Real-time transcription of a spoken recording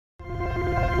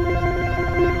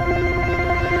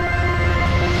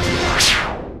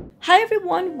Hi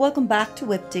everyone, welcome back to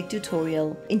Webtech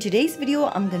Tutorial. In today's video,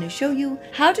 I'm going to show you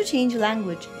how to change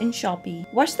language in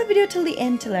Shopee. Watch the video till the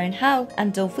end to learn how,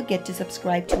 and don't forget to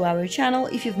subscribe to our channel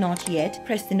if you've not yet.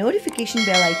 Press the notification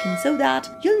bell icon so that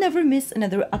you'll never miss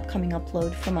another upcoming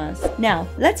upload from us. Now,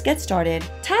 let's get started.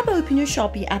 Tap open your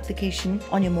Shopee application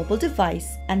on your mobile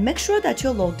device and make sure that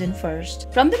you're logged in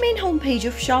first. From the main homepage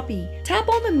of Shopee, tap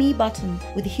on the Me button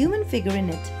with a human figure in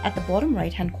it at the bottom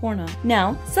right hand corner.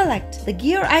 Now, select the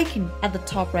gear icon at the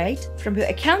top right. From your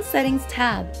account settings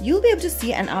tab, you'll be able to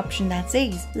see an option that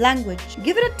says language.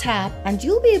 Give it a tap and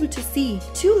you'll be able to see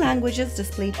two languages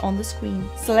displayed on the screen.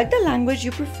 Select the language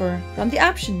you prefer from the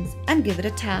options and give it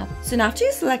a tap. Soon after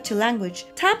you select your language,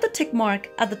 tap the tick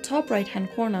mark at the top right hand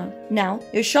corner. Now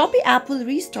your Shopee app will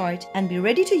restart and be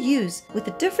ready to use with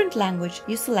a different language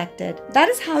you selected. That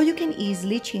is how you can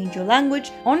easily change your language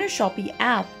on your Shopee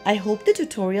app. I hope the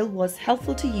tutorial was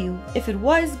helpful to you. If it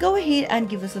was, go ahead and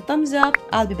give us a thumbs up.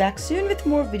 I'll be back soon with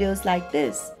more videos like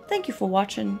this. Thank you for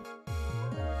watching.